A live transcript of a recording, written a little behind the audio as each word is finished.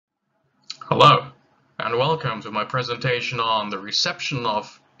Hello, and welcome to my presentation on the reception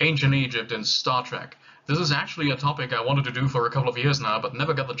of ancient Egypt in Star Trek. This is actually a topic I wanted to do for a couple of years now, but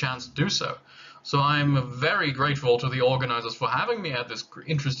never got the chance to do so. So I'm very grateful to the organizers for having me at this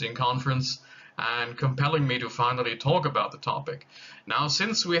interesting conference and compelling me to finally talk about the topic. Now,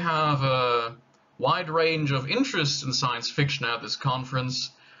 since we have a wide range of interests in science fiction at this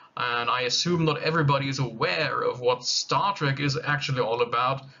conference, and I assume not everybody is aware of what Star Trek is actually all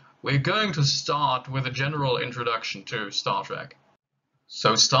about, we're going to start with a general introduction to Star Trek.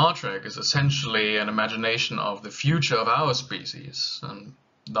 So Star Trek is essentially an imagination of the future of our species, and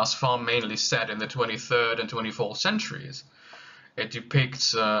thus far mainly set in the 23rd and 24th centuries. It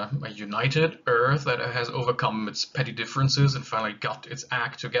depicts a united Earth that has overcome its petty differences and finally got its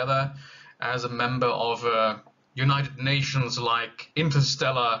act together as a member of a United Nations-like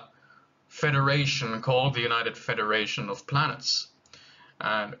interstellar federation called the United Federation of Planets.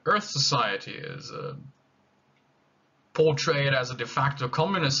 And Earth society is portrayed as a de facto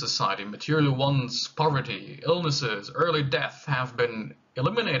communist society. Material wants, poverty, illnesses, early death have been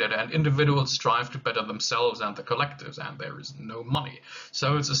eliminated, and individuals strive to better themselves and the collectives, and there is no money.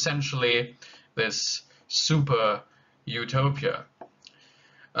 So it's essentially this super utopia.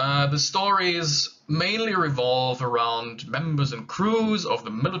 The stories mainly revolve around members and crews of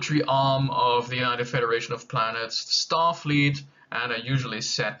the military arm of the United Federation of Planets, the Starfleet, and are usually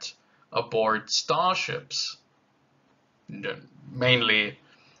set aboard starships, mainly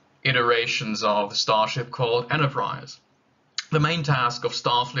iterations of the starship called Enterprise. The main task of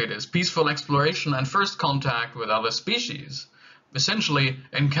Starfleet is peaceful exploration and first contact with other species, essentially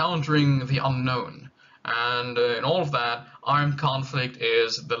encountering the unknown. And in all of that, armed conflict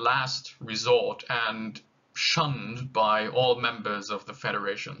is the last resort and shunned by all members of the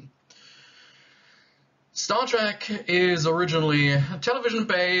Federation. Star Trek is originally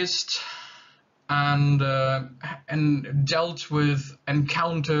television-based and dealt with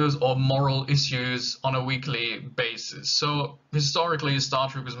encounters or moral issues on a weekly basis. So historically, Star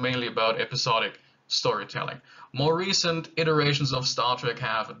Trek was mainly about episodic storytelling. More recent iterations of Star Trek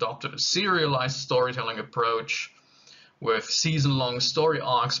have adopted a serialized storytelling approach with season-long story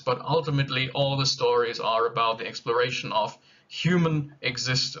arcs, but ultimately all the stories are about the exploration of human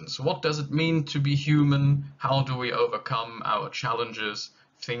existence. What does it mean to be human? How do we overcome our challenges?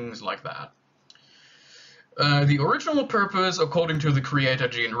 Things like that. The original purpose, according to the creator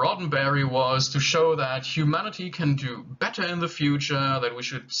Gene Roddenberry, was to show that humanity can do better in the future, that we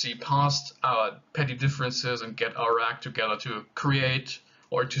should see past our petty differences and get our act together to create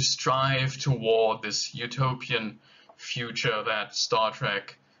or to strive toward this utopian future that Star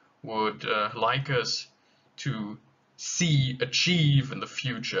Trek would like us to see achieve in the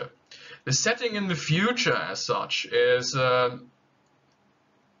future. The setting in the future as such is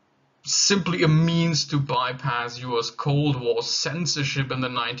simply a means to bypass US Cold War censorship in the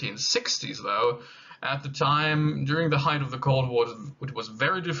 1960s, though. At the time, during the height of the Cold War, it was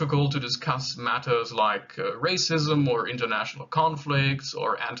very difficult to discuss matters like racism or international conflicts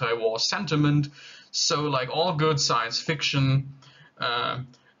or anti-war sentiment. So like all good science fiction,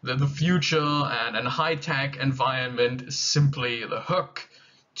 the future and high-tech environment is simply the hook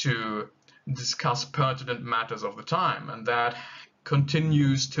to discuss pertinent matters of the time, and that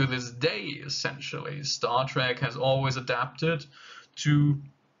continues to this day, essentially. Star Trek has always adapted to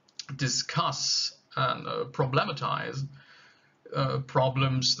discuss and problematize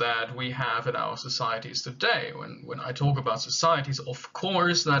problems that we have in our societies today. When I talk about societies, of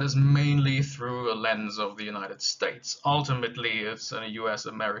course, that is mainly through a lens of the United States. Ultimately, it's a US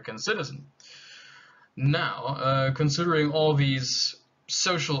American citizen. Now, considering all these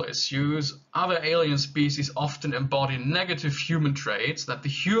social issues, other alien species often embody negative human traits that the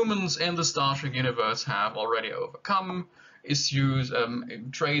humans in the Star Trek universe have already overcome. Issues,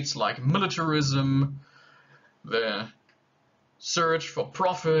 traits like militarism, the search for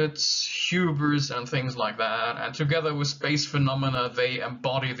profits, hubris, and things like that. And together with space phenomena, they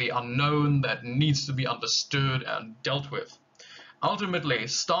embody the unknown that needs to be understood and dealt with. Ultimately,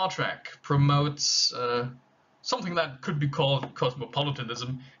 Star Trek promotes something that could be called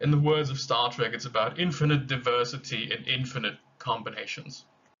cosmopolitanism. In the words of Star Trek, it's about infinite diversity in infinite combinations.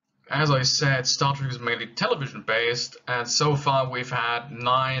 As I said, Star Trek is mainly television-based, and so far we've had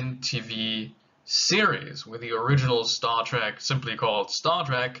 9 TV series, with the original Star Trek, simply called Star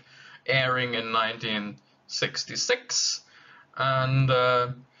Trek, airing in 1966. And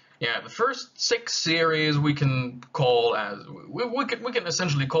yeah, the first 6 series we can call as we can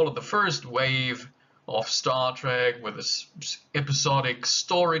essentially call it the first wave of Star Trek, with this episodic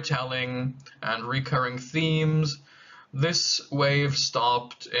storytelling and recurring themes. This wave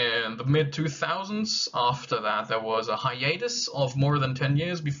stopped in the mid-2000s. After that, there was a hiatus of more than 10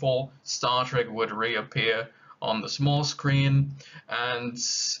 years before Star Trek would reappear on the small screen. And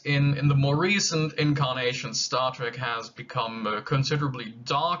in the more recent incarnations, Star Trek has become considerably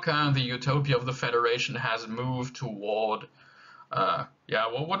darker. The utopia of the Federation has moved toward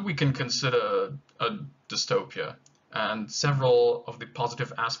what we can consider a dystopia. And several of the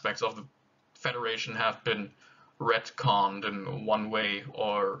positive aspects of the Federation have been retconned in one way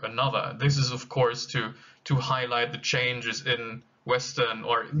or another. This is, of course, to highlight the changes in Western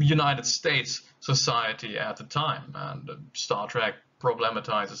or United States society at the time, and Star Trek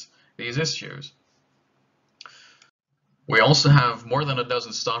problematizes these issues. We also have more than a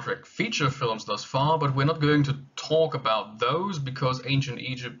dozen Star Trek feature films thus far, but we're not going to talk about those because ancient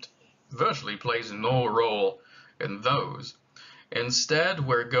Egypt virtually plays no role in those. Instead,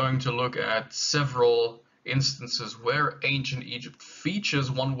 we're going to look at several instances where ancient Egypt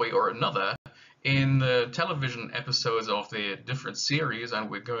features one way or another in the television episodes of the different series, and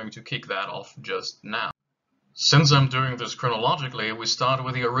we're going to kick that off just now. Since I'm doing this chronologically, we start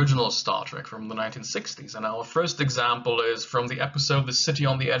with the original Star Trek from the 1960s, and our first example is from the episode The City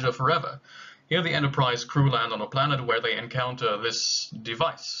on the Edge of Forever. Here the Enterprise crew land on a planet where they encounter this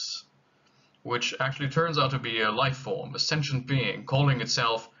device, which actually turns out to be a life form, a sentient being, calling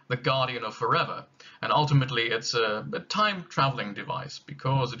itself the Guardian of Forever. And ultimately it's a time-traveling device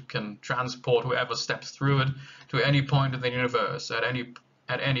because it can transport whoever steps through it to any point in the universe at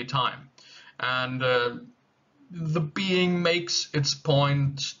any time. And the being makes its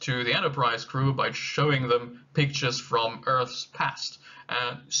point to the Enterprise crew by showing them pictures from Earth's past,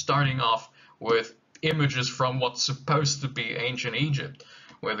 starting off with images from what's supposed to be ancient Egypt,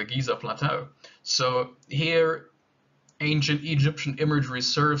 with the Giza Plateau. So here, ancient Egyptian imagery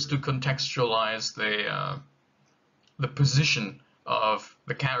serves to contextualize the position of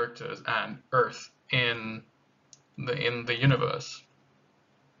the characters and Earth in the universe.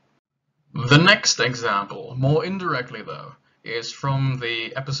 The next example, more indirectly though, is from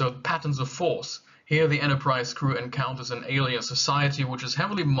the episode Patterns of Force. Here the Enterprise crew encounters an alien society which is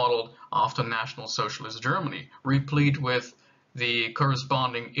heavily modeled after National Socialist Germany, replete with the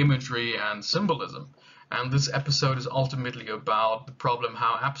corresponding imagery and symbolism. And this episode is ultimately about the problem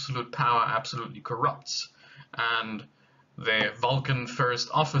how absolute power absolutely corrupts. And the Vulcan First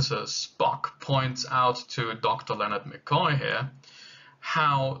Officer, Spock, points out to Dr. Leonard McCoy here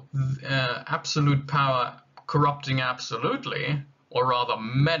how absolute power corrupting absolutely, or rather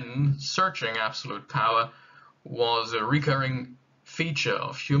men searching absolute power, was a recurring feature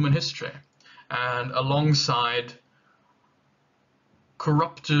of human history. And alongside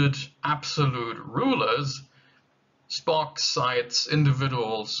corrupted absolute rulers, Spock cites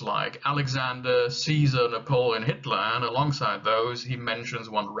individuals like Alexander, Caesar, Napoleon, Hitler, and alongside those he mentions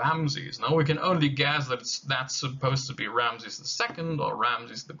one Ramses. Now we can only guess that that's supposed to be Ramses II or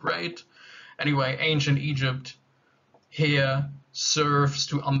Ramses the Great. Anyway, ancient Egypt here serves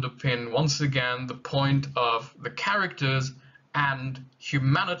to underpin once again the point of the characters and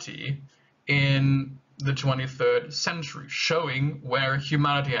humanity in the 23rd century, showing where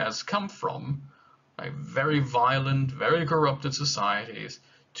humanity has come from, like very violent, very corrupted societies,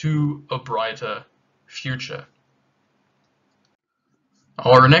 to a brighter future.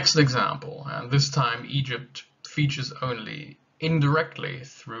 Our next example, and this time Egypt features only indirectly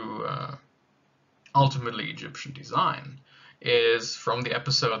through ultimately Egyptian design, is from the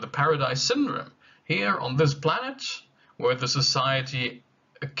episode The Paradise Syndrome. Here on this planet, where the society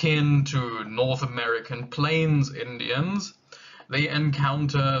akin to North American Plains Indians, they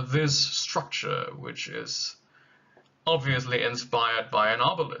encounter this structure, which is obviously inspired by an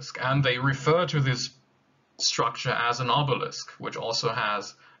obelisk, and they refer to this structure as an obelisk, which also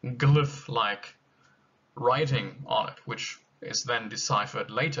has glyph-like writing on it, which is then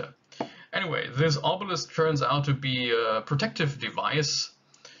deciphered later. Anyway, this obelisk turns out to be a protective device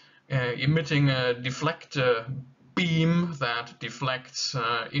emitting a deflector beam that deflects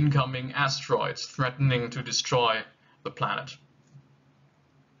incoming asteroids threatening to destroy the planet.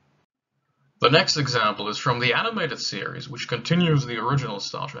 The next example is from the animated series, which continues the original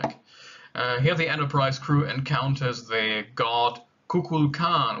Star Trek. Here the Enterprise crew encounters the god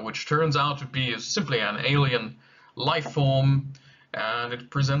Kukulkan, which turns out to be simply an alien life form, and it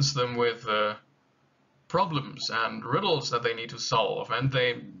presents them with problems and riddles that they need to solve. And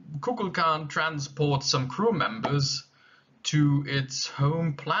Kukulkan transports some crew members to its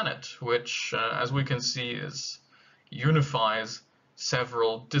home planet, which, as we can see, unifies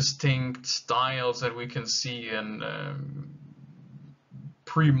several distinct styles that we can see in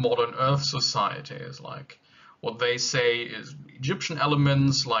pre-modern Earth societies, like what they say is Egyptian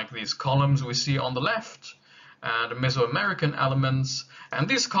elements like these columns we see on the left, and Mesoamerican elements. And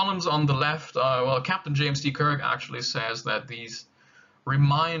these columns on the left, well, Captain James D. Kirk actually says that these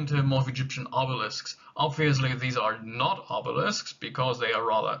remind him of Egyptian obelisks. Obviously, these are not obelisks because they are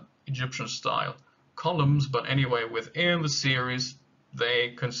rather Egyptian-style columns, but anyway, within the series,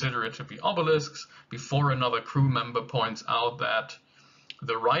 they consider it to be obelisks before another crew member points out that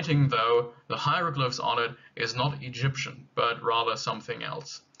the writing, though, the hieroglyphs on it, is not Egyptian, but rather something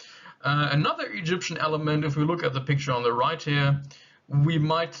else. Another Egyptian element, if we look at the picture on the right here, we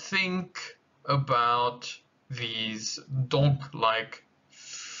might think about these donk-like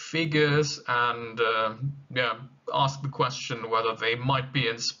figures and ask the question whether they might be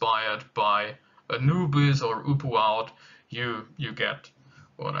inspired by Anubis or Upuaut. You get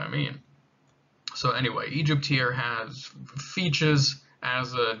what I mean. So anyway, Egypt here has features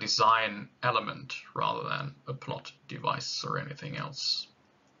as a design element rather than a plot device or anything else.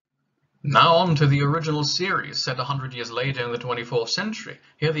 Now on to the original series, set 100 years later in the 24th century.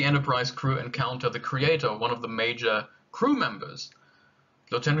 Here the Enterprise crew encounter the creator, one of the major crew members,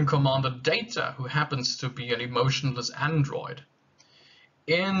 Lieutenant Commander Data, who happens to be an emotionless android.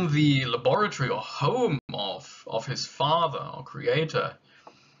 In the laboratory or home of his father or creator,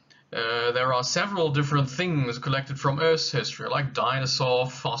 there are several different things collected from Earth's history, like dinosaur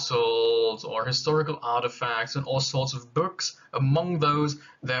fossils or historical artifacts and all sorts of books. Among those,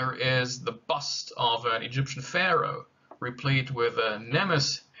 there is the bust of an Egyptian pharaoh, replete with a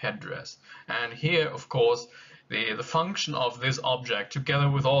Nemes headdress. And here, of course, the function of this object, together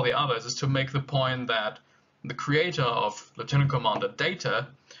with all the others, is to make the point that the creator of Lieutenant Commander Data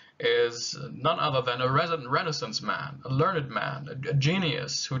is none other than a Renaissance man, a learned man, a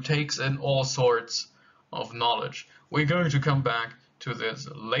genius who takes in all sorts of knowledge. We're going to come back to this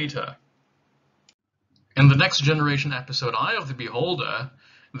later. In the Next Generation episode, Eye of the Beholder,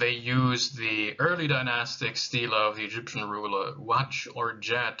 they use the early dynastic stela of the Egyptian ruler 🀭 or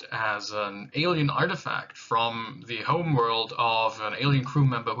Jet as an alien artifact from the homeworld of an alien crew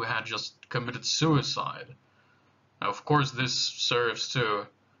member who had just committed suicide. Now, of course, this serves to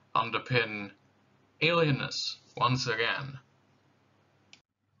underpin alienness once again.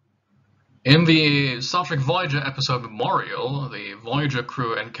 In the Star Trek Voyager episode Memorial, the Voyager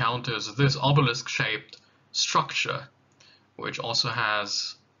crew encounters this obelisk-shaped structure, which also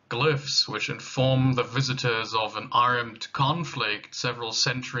has glyphs which inform the visitors of an armed conflict several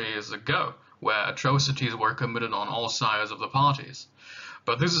centuries ago, where atrocities were committed on all sides of the parties.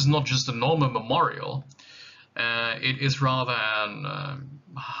 But this is not just a normal memorial. It is rather a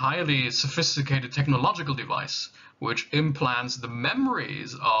highly sophisticated technological device which implants the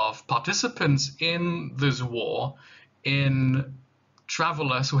memories of participants in this war in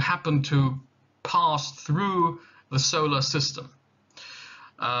travelers who happen to pass through the solar system.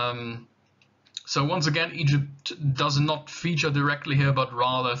 So once again, Egypt does not feature directly here, but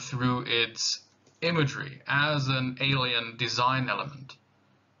rather through its imagery as an alien design element.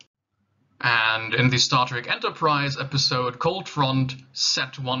 And in the Star Trek Enterprise episode Cold Front,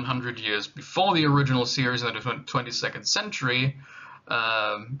 set 100 years before the original series in the 22nd century,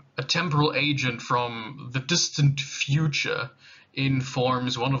 a temporal agent from the distant future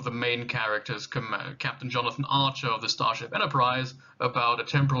informs one of the main characters, Captain Jonathan Archer of the Starship Enterprise, about a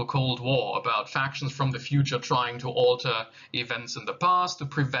temporal Cold War, about factions from the future trying to alter events in the past to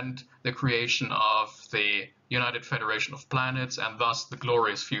prevent the creation of the United Federation of Planets and thus the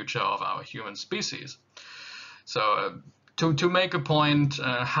glorious future of our human species. So to make a point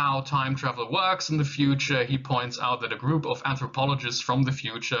how time travel works in the future, he points out that a group of anthropologists from the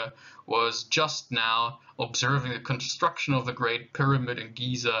future was just now observing the construction of the Great Pyramid in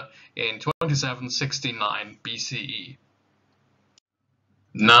Giza in 2769 BCE.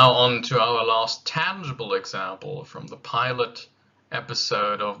 Now on to our last tangible example from the pilot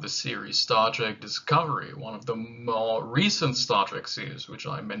episode of the series Star Trek Discovery, one of the more recent Star Trek series, which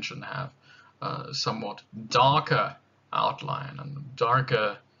I mentioned have somewhat darker outline and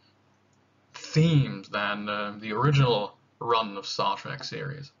darker themes than the original run of Star Trek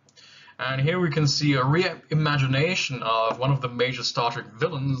series. And here we can see a reimagination of one of the major Star Trek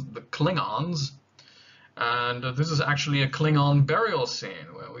villains, the Klingons. And this is actually a Klingon burial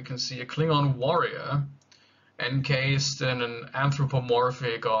scene where we can see a Klingon warrior encased in an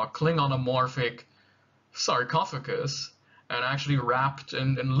anthropomorphic or Klingonomorphic sarcophagus and actually wrapped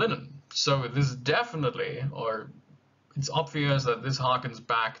in linen. So this definitely, or it's obvious that this harkens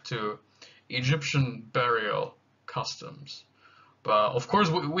back to Egyptian burial customs. But of course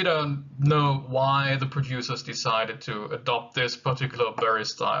we don't know why the producers decided to adopt this particular burial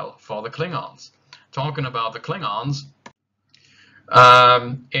style for the Klingons. talking about the Klingons.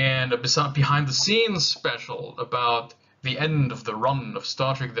 And a behind the scenes special about the end of the run of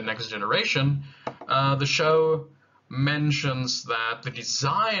Star Trek The Next Generation, the show mentions that the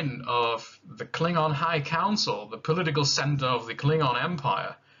design of the Klingon High Council, the political center of the Klingon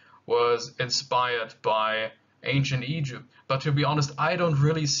Empire, was inspired by ancient Egypt. But to be honest, I don't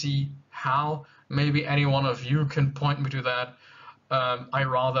really see how. Maybe any one of you can point me to that. I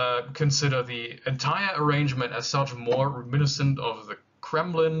rather consider the entire arrangement as such more reminiscent of the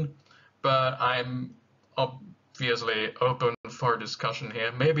Kremlin, but I'm obviously open for discussion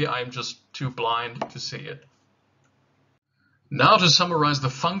here. Maybe I'm just too blind to see it. Now to summarize the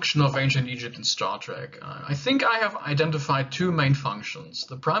function of ancient Egypt in Star Trek. I think I have identified two main functions.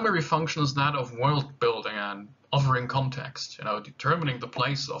 The primary function is that of world building and offering context, determining the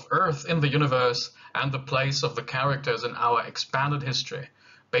place of Earth in the universe and the place of the characters in our expanded history.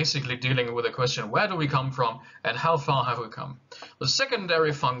 Basically dealing with the question, where do we come from and how far have we come? The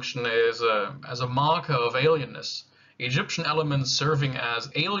secondary function is as a marker of alienness. Egyptian elements serving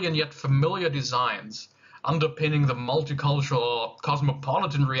as alien yet familiar designs, underpinning the multicultural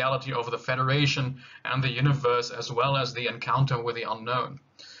cosmopolitan reality of the Federation and the universe, as well as the encounter with the unknown.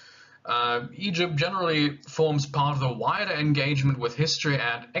 Egypt generally forms part of the wider engagement with history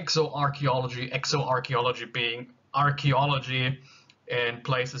and exoarchaeology, exoarchaeology being archaeology in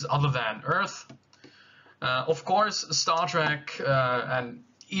places other than Earth. Of course, Star Trek and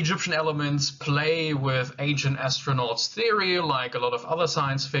Egyptian elements play with ancient astronauts theory like a lot of other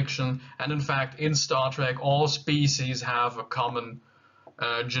science fiction, and in fact in Star Trek all species have a common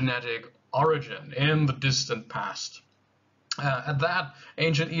genetic origin in the distant past. At that,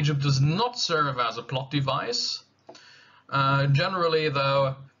 ancient Egypt does not serve as a plot device. Generally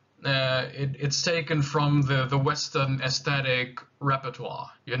though, it's taken from the Western aesthetic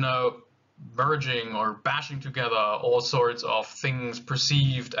repertoire, merging or bashing together all sorts of things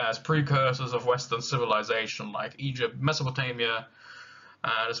perceived as precursors of Western civilization, like Egypt, Mesopotamia,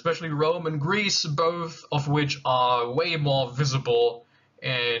 and especially Rome and Greece, both of which are way more visible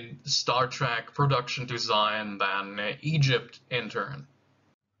in Star Trek production design than Egypt in turn.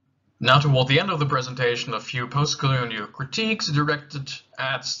 Now toward the end of the presentation, a few post-colonial critiques directed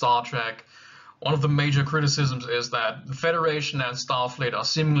at Star Trek. One of the major criticisms is that the Federation and Starfleet are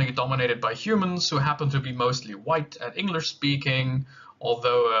seemingly dominated by humans who happen to be mostly white and English-speaking,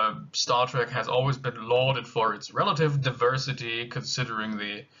 although Star Trek has always been lauded for its relative diversity, considering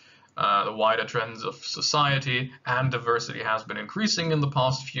the wider trends of society, and diversity has been increasing in the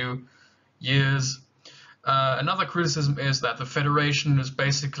past few years. Another criticism is that the Federation is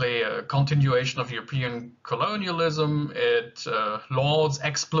basically a continuation of European colonialism. It lauds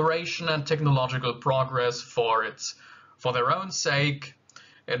exploration and technological progress for their own sake.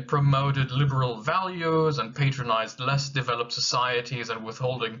 It promoted liberal values and patronized less developed societies and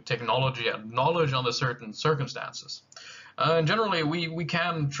withholding technology and knowledge under certain circumstances. Generally, we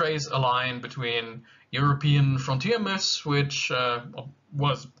can trace a line between European frontier myths, which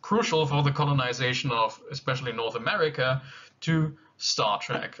was crucial for the colonization of especially North America, to Star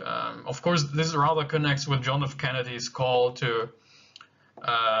Trek. Of course, this rather connects with John F. Kennedy's call to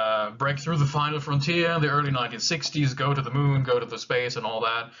break through the final frontier in the early 1960s, go to the moon, go to the space and all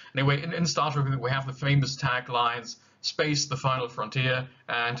that. Anyway, in Star Trek we have the famous taglines, space the final frontier,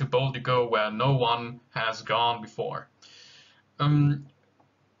 and to boldly go where no one has gone before.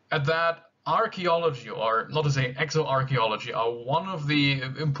 At that, archaeology, or not to say exoarchaeology, are one of the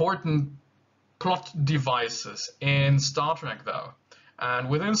important plot devices in Star Trek though. And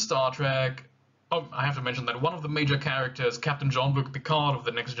within Star Trek, I have to mention that one of the major characters, Captain Jean-Luc Picard of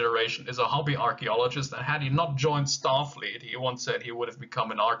The Next Generation, is a hobby archaeologist, and had he not joined Starfleet, he once said he would have become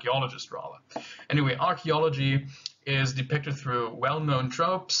an archaeologist rather. Anyway, archaeology is depicted through well-known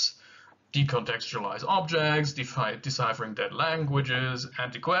tropes, decontextualize objects, deciphering dead languages,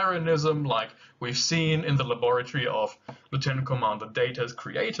 antiquarianism, like we've seen in the laboratory of Lieutenant Commander Data's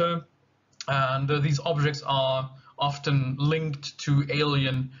creator. And these objects are often linked to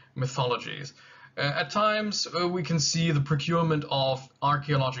alien mythologies. At times, we can see the procurement of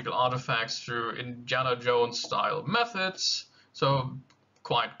archaeological artifacts through Indiana Jones-style methods, so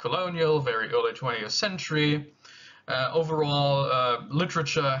quite colonial, very early 20th century. Overall,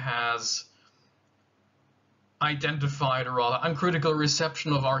 literature has identified a rather uncritical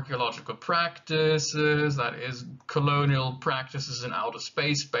reception of archaeological practices, that is, colonial practices in outer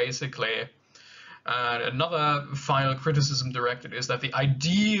space, basically. And another final criticism directed is that the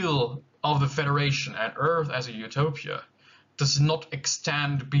ideal of the Federation and Earth as a utopia does not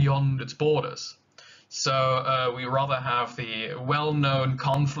extend beyond its borders. So we rather have the well-known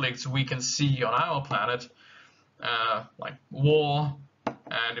conflicts we can see on our planet, like war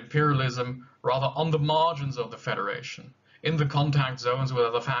and imperialism, rather on the margins of the Federation, in the contact zones with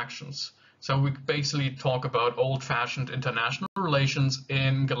other factions. So we basically talk about old-fashioned international relations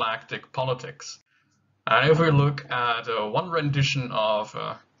in galactic politics. And if we look at one rendition of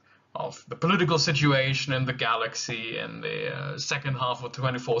the political situation in the galaxy in the second half of the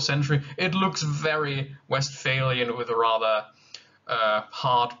 24th century, it looks very Westphalian with rather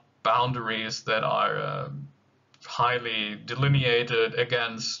hard boundaries that are highly delineated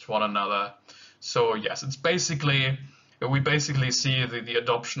against one another. So yes, it's basically, we basically see the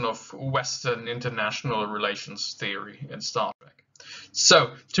adoption of Western international relations theory in Star Trek.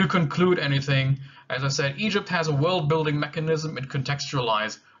 So to conclude anything, as I said, Egypt has a world-building mechanism. It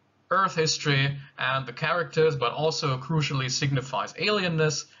contextualizes Earth history and the characters, but also crucially signifies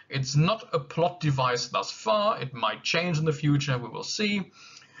alienness. It's not a plot device thus far. It might change in the future, we will see.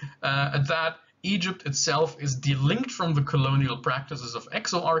 That Egypt itself is delinked from the colonial practices of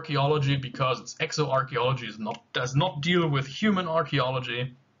exoarchaeology because exoarchaeology does not deal with human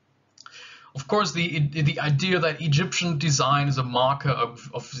archaeology. Of course, the idea that Egyptian design is a marker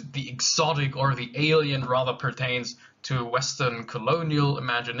of the exotic or the alien rather pertains to Western colonial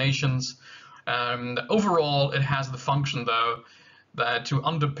imaginations. Overall, it has the function, though, that to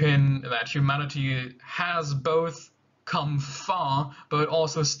underpin that humanity has both come far, but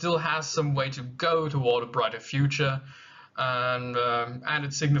also still has some way to go toward a brighter future, and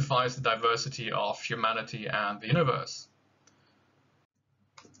it signifies the diversity of humanity and the universe.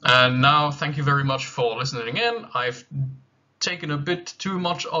 And now, thank you very much for listening in. I've taken a bit too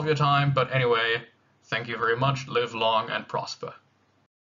much of your time, but anyway, thank you very much. Live long and prosper.